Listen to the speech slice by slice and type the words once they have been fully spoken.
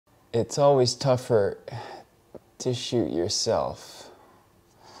It's always tougher to shoot yourself.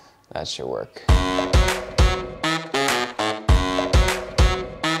 That should work.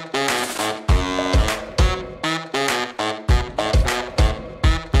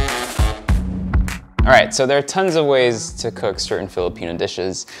 All right, so there are tons of ways to cook certain Filipino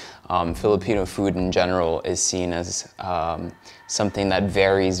dishes. Filipino food in general is seen as something that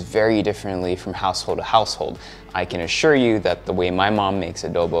varies very differently from household to household. I can assure you that the way my mom makes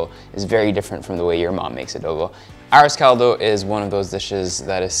adobo is very different from the way your mom makes adobo. Arroz Caldo is one of those dishes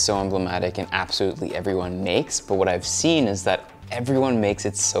that is so emblematic and absolutely everyone makes, but what I've seen is that everyone makes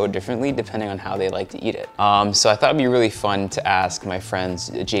it so differently depending on how they like to eat it. So I thought it'd be really fun to ask my friends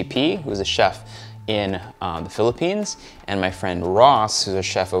JP, who's a chef in the Philippines, and my friend Ross, who's a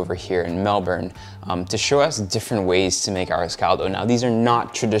chef over here in Melbourne, to show us different ways to make Arroz Caldo. Now, these are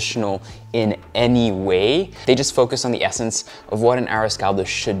not traditional in any way. They just focus on the essence of what an Arroz Caldo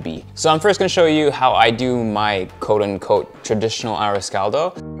should be. So I'm first gonna show you how I do my quote-unquote traditional Arroz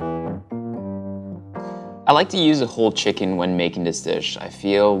Caldo. I like to use a whole chicken when making this dish. I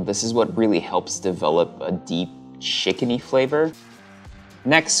feel this is what really helps develop a deep chickeny flavor.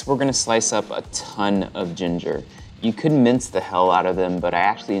 Next, we're gonna slice up a ton of ginger. You could mince the hell out of them, but I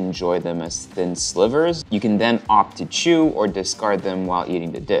actually enjoy them as thin slivers. You can then opt to chew or discard them while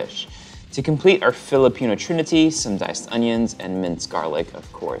eating the dish. To complete our Filipino trinity, some diced onions and minced garlic,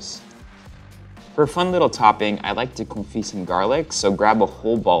 of course. For a fun little topping, I like to confit some garlic, so grab a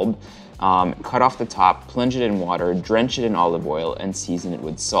whole bulb, cut off the top, plunge it in water, drench it in olive oil, and season it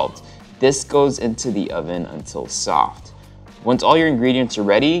with salt. This goes into the oven until soft. Once all your ingredients are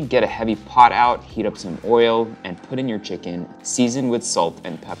ready, get a heavy pot out, heat up some oil, and put in your chicken, season with salt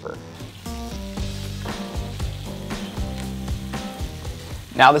and pepper.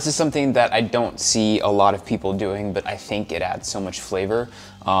 Now, this is something that I don't see a lot of people doing, but I think it adds so much flavor,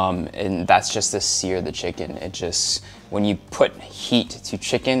 and that's just to sear the chicken. It just, when you put heat to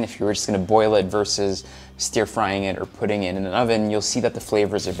chicken, if you were just gonna boil it versus stir frying it or putting it in an oven, you'll see that the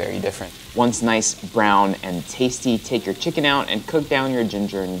flavors are very different. Once nice, brown, and tasty, take your chicken out and cook down your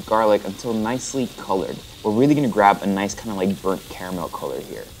ginger and garlic until nicely colored. We're really gonna grab a nice kind of like burnt caramel color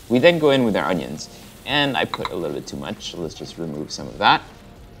here. We then go in with our onions, and I put a little bit too much, so let's just remove some of that.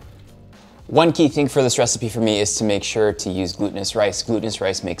 One key thing for this recipe for me is to make sure to use glutinous rice. Glutinous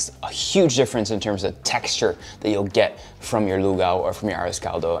rice makes a huge difference in terms of texture that you'll get from your lugaw or from your arroz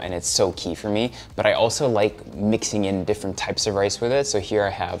caldo, and it's so key for me. But I also like mixing in different types of rice with it. So here I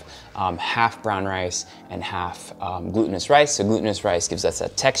have half brown rice and half glutinous rice. So glutinous rice gives us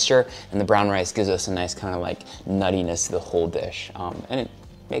that texture, and the brown rice gives us a nice kind of like nuttiness to the whole dish. And it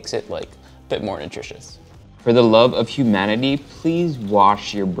makes it like a bit more nutritious. For the love of humanity, please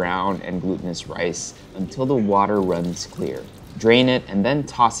wash your brown and glutinous rice until the water runs clear. Drain it and then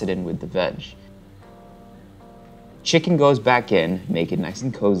toss it in with the veg. Chicken goes back in, make it nice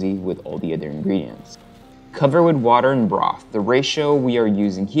and cozy with all the other ingredients. Cover with water and broth. The ratio we are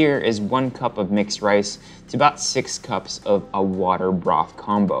using here is 1 cup of mixed rice to about 6 cups of a water broth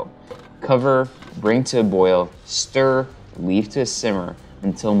combo. Cover, bring to a boil, stir, leave to simmer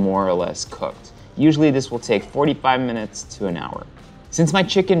until more or less cooked. Usually this will take 45 minutes to an hour. Since my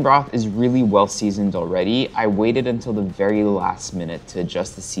chicken broth is really well seasoned already, I waited until the very last minute to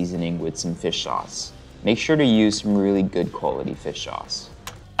adjust the seasoning with some fish sauce. Make sure to use some really good quality fish sauce.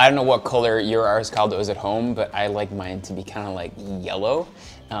 I don't know what color your arroz caldo is at home, but I like mine to be kind of like yellow.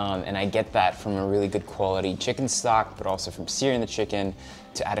 And I get that from a really good quality chicken stock, but also from searing the chicken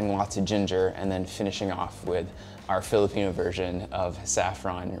to adding lots of ginger and then finishing off with our Filipino version of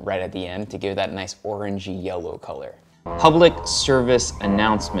saffron right at the end to give that nice orangey yellow color. Public service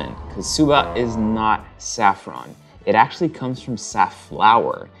announcement, because suba is not saffron. It actually comes from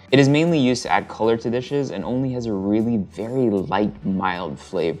safflower. It is mainly used to add color to dishes and only has a really very light, mild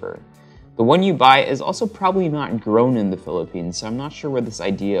flavor. The one you buy is also probably not grown in the Philippines, so I'm not sure where this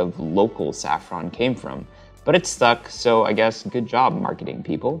idea of local saffron came from. But it's stuck, so I guess good job, marketing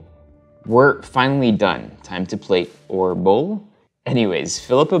people. We're finally done. Time to plate or bowl. Anyways,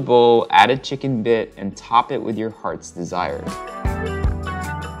 fill up a bowl, add a chicken bit, and top it with your heart's desire.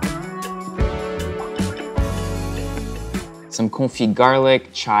 Some confit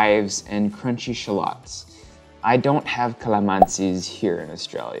garlic, chives, and crunchy shallots. I don't have calamansis here in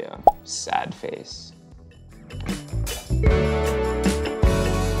Australia. Sad face.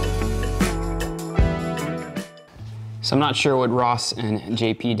 So I'm not sure what Ross and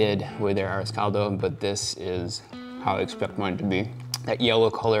JP did with their arroz caldo, but this is how I expect mine to be. That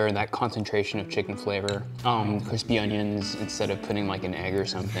yellow color and that concentration of chicken flavor. Crispy onions instead of putting like an egg or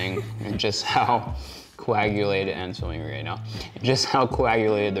something, and just how coagulated and swimming right now. Just how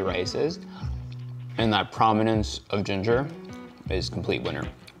coagulated the rice is and that prominence of ginger is complete winner.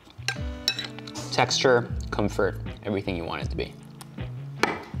 Texture, comfort, everything you want it to be.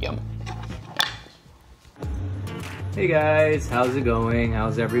 Yum. Hey guys, how's it going?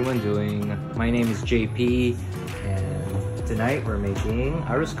 How's everyone doing? My name is JP and tonight we're making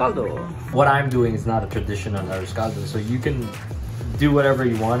Arroz Caldo. What I'm doing is not a traditional Arroz Caldo, so you can do whatever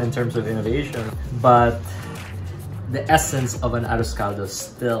you want in terms of innovation, but the essence of an Arroz Caldo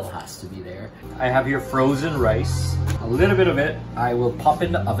still has to be there. I have here frozen rice, a little bit of it. I will pop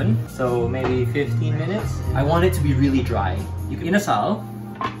in the oven, so maybe 15 minutes. I want it to be really dry. Inasal,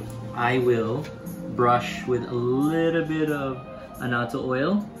 I will brush with a little bit of annatto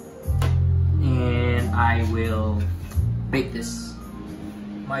oil, and I will bake this.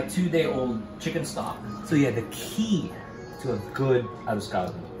 My 2-day-old chicken stock. So yeah, the key to a good Arroz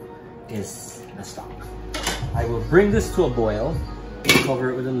Caldo is the stock. I will bring this to a boil,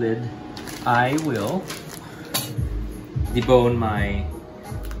 cover it with a lid. I will debone my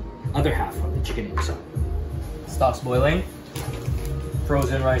other half of the chicken inside. Stock's boiling,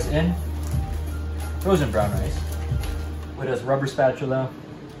 frozen rice in, frozen brown rice with a rubber spatula.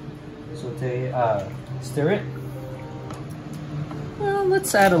 Saute, stir it. Well,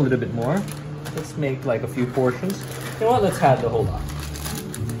 let's add a little bit more. Let's make like a few portions. You know what? Let's add the whole lot.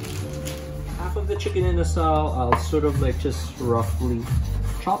 Half of the chicken in the style, I'll sort of like just roughly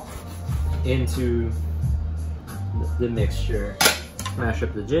chop into the mixture. Mash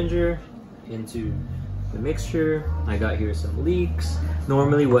up the ginger into the mixture. I got here some leeks.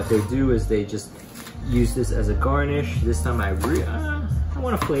 Normally what they do is they just use this as a garnish. This time I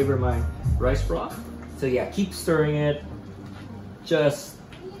want to flavor my rice broth. So yeah, keep stirring it just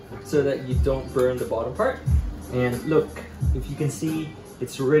so that you don't burn the bottom part. And look, if you can see,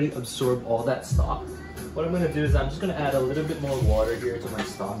 it's already absorbed all that stock. What I'm gonna do is I'm just gonna add a little bit more water here to my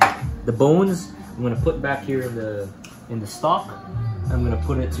stock. The bones, I'm gonna put back here in the stock. I'm gonna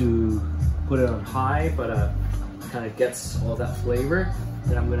put it on high, but kind of gets all that flavor.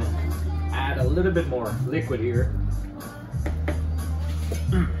 Then I'm gonna add a little bit more liquid here.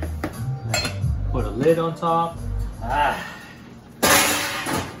 Put a lid on top. Look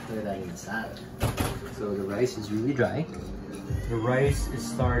at that in the salad. So the rice is really dry. The rice is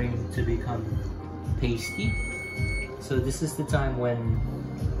starting to become pasty. So this is the time when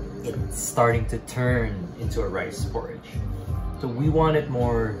it's starting to turn into a rice porridge. So we want it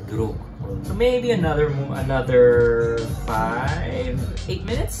more durog. So maybe another 5-8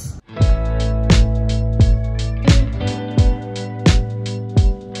 minutes.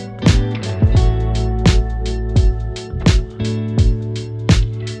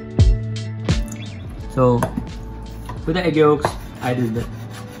 So with the egg yolks, I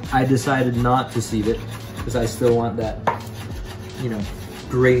decided not to sieve it because I still want that, you know,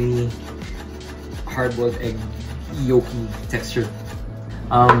 grainy, hard-boiled egg yolky texture.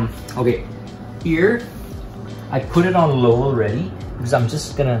 Okay, here I put it on low already because I'm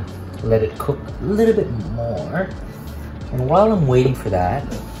just gonna let it cook a little bit more. And while I'm waiting for that,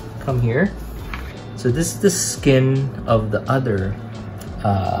 come here. So this is the skin of the other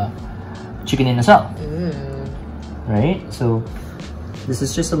chicken inasal. Right? So this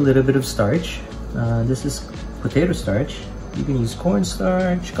is just a little bit of starch. This is potato starch. You can use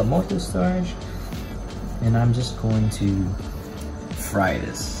cornstarch, kamote starch. And I'm just going to fry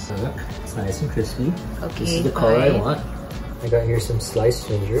this. So look, it's nice and crispy. Okay, this is the color I want. I got here some sliced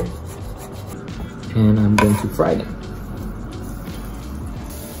ginger. And I'm going to fry them.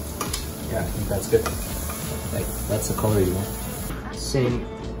 Yeah, I think that's good. Like, that's the color you want. Same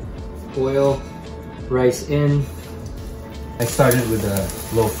oil, rice in. I started with a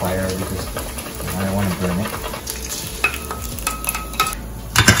low fire because I don't want to burn it.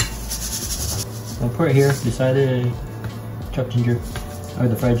 I'll put it here beside the chopped ginger, or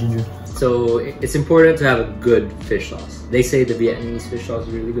the fried ginger. So it's important to have a good fish sauce. They say the Vietnamese fish sauce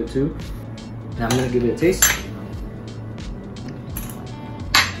is really good too. Now I'm gonna give it a taste.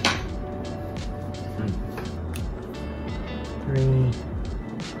 Three.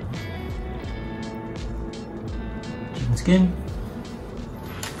 Chicken skin.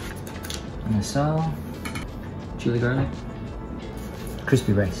 Inasal. Chili garlic.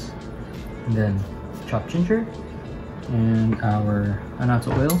 Crispy rice. And then chopped ginger. And our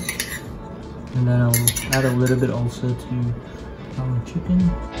annatto oil. And then I'll add a little bit also to our chicken.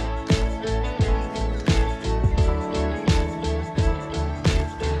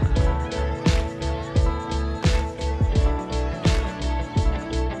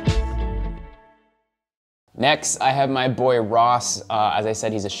 Next, I have my boy Ross. As I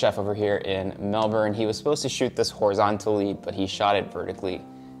said, he's a chef over here in Melbourne. He was supposed to shoot this horizontally, but he shot it vertically.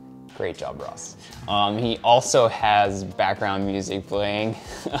 Great job, Ross. He also has background music playing,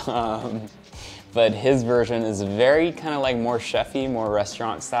 but his version is very kind of like more chefy, more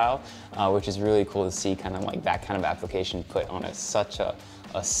restaurant style, which is really cool to see kind of like that kind of application put on such a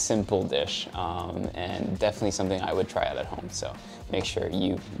simple dish, and definitely something I would try out at home. So make sure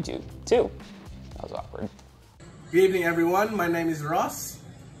you do too. That was awkward. Good evening, everyone. My name is Ross.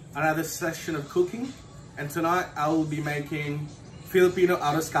 Another session of cooking, and tonight I will be making Filipino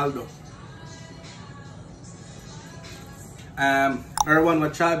Arroz Caldo. Everyone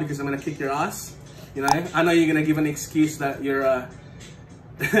watch out because I'm gonna kick your ass. You know, I know you're gonna give an excuse that you're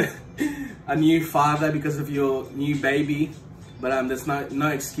a new father because of your new baby, but there's no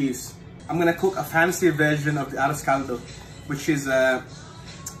excuse. I'm gonna cook a fancy version of the Arroz Caldo, which is a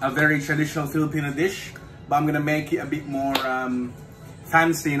very traditional Filipino dish, but I'm gonna make it a bit more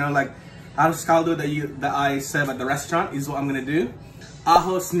fancy. You know, like Arroz Caldo that I serve at the restaurant is what I'm gonna do.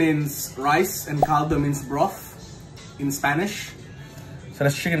 Arroz means rice and caldo means broth in Spanish. So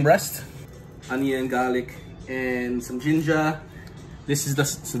that's chicken breast, onion, garlic, and some ginger. This is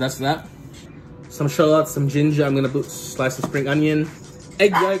so that's that. Some shallots, some ginger. I'm gonna put slice of spring onion.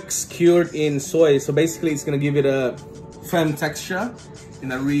 Egg yolks cured in soy. So basically it's gonna give it a firm texture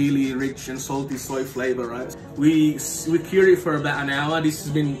in a really rich and salty soy flavor, right? We cured it for about an hour. This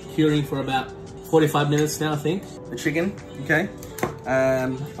has been curing for about 45 minutes now, I think. The chicken, okay?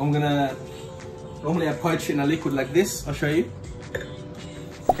 Normally I poach it in a liquid like this. I'll show you.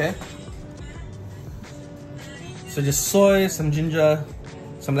 Okay. So just soy, some ginger,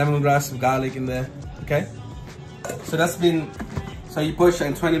 some lemongrass, some garlic in there. Okay. So so you poach it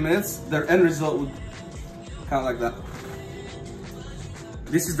in 20 minutes. The end result would kind of like that.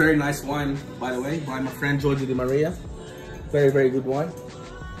 This is very nice wine, by the way, by my friend Giorgio Di Maria. Very, very good wine.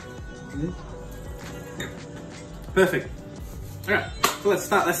 Perfect. All right, so let's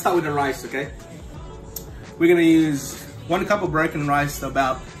start with the rice, okay? We're gonna use 1 cup of broken rice, so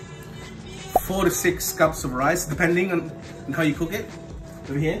about 4 to 6 cups of rice, depending on how you cook it.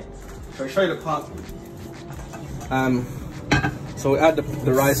 Over here, so I'll show you the pot. So we add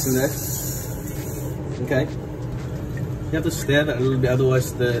the rice in there, okay? You have to stir that a little bit,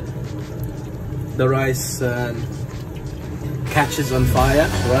 otherwise the rice catches on fire,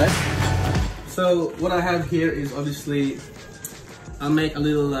 right? So what I have here is obviously I'll make a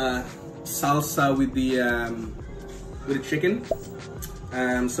little salsa with the chicken.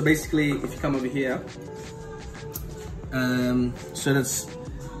 So basically, if you come over here, so that's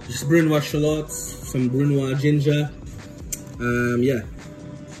just brunoise shallots, some brunoise ginger, yeah,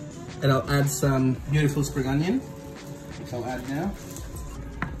 and I'll add some beautiful spring onion, which I'll add now.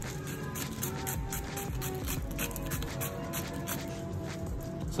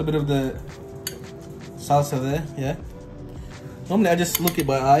 So a bit of the salsa there, yeah. Normally I just look it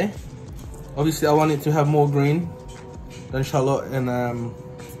by eye. Obviously I want it to have more green than shallot and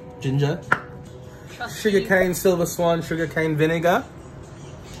ginger. Sugarcane, silver swan, sugarcane vinegar.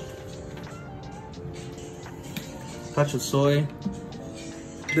 Touch of soy.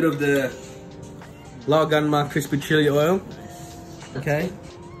 Bit of the Laoganma crispy chili oil. Okay.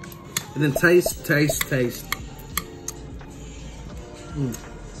 And then taste.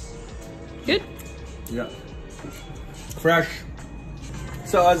 Good? Yeah. Fresh.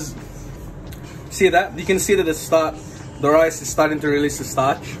 So as see that, you can see that the rice is starting to release the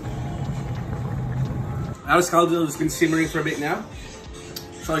starch. Arroz Caldo has been simmering for a bit now,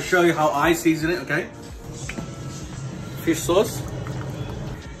 so I'll show you how I season it. Okay. Fish sauce,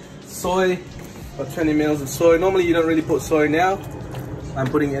 soy, about 20 mils of soy. Normally you don't really put soy now. I'm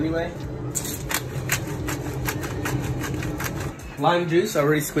putting it anyway. Lime juice. I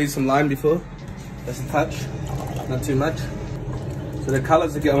already squeezed some lime before. That's a touch, not too much. So the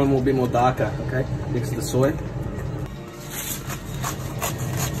colors get a little bit more darker, okay, next to the soy.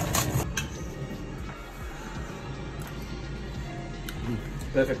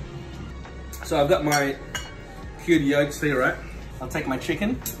 Perfect. So I've got my cured yolks here, right? I'll take my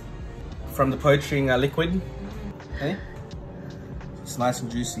chicken from the poaching liquid, okay? It's nice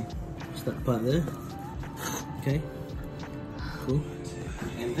and juicy. Just that part there, okay? Cool.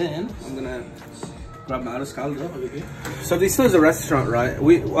 And then I'm gonna grab my Arroz Caldo over here. So this is a restaurant, right?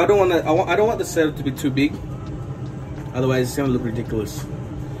 I don't want the serve to be too big, otherwise it's gonna look ridiculous.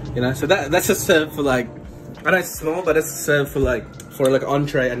 You know, so that's a serve for like, I know it's small, but it's a serve for like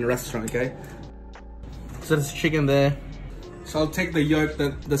entree and restaurant, okay? So there's chicken there. So I'll take the yolk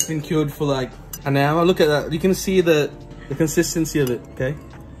that's been cured for like an hour. Look at that. You can see the consistency of it, okay?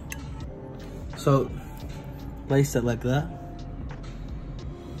 So place it like that.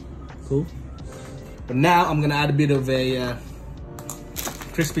 Cool. But now I'm gonna add a bit of a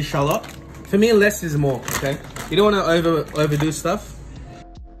crispy shallot. For me, less is more, okay? You don't wanna overdo stuff.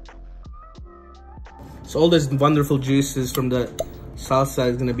 So all those wonderful juices from the salsa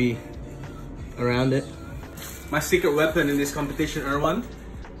is gonna be around it. My secret weapon in this competition, Erwan,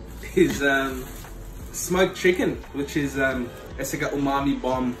 is smoked chicken, which is it's like an umami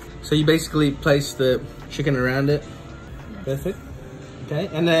bomb. So you basically place the chicken around it. Perfect. Okay,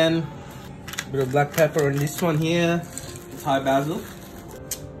 and then a bit of black pepper on this one here, Thai basil.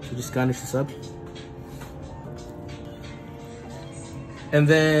 So just garnish this up. And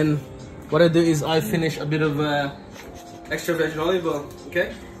then what I do is I finish a bit of extra virgin olive oil,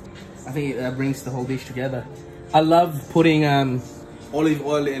 okay? I think it brings the whole dish together. I love putting olive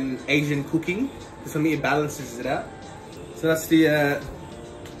oil in Asian cooking. For me, it balances it out. So that's the,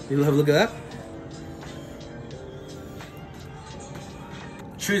 you'll have a look at that.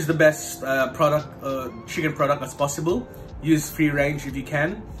 Choose the best chicken product as possible. Use free range if you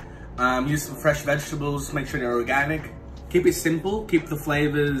can. Use some fresh vegetables, make sure they're organic. Keep it simple, keep the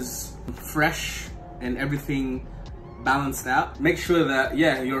flavors fresh and everything balanced out. Make sure that,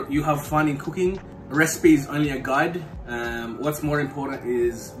 yeah, you have fun in cooking. A recipe is only a guide. What's more important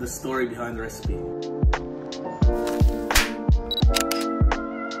is the story behind the recipe.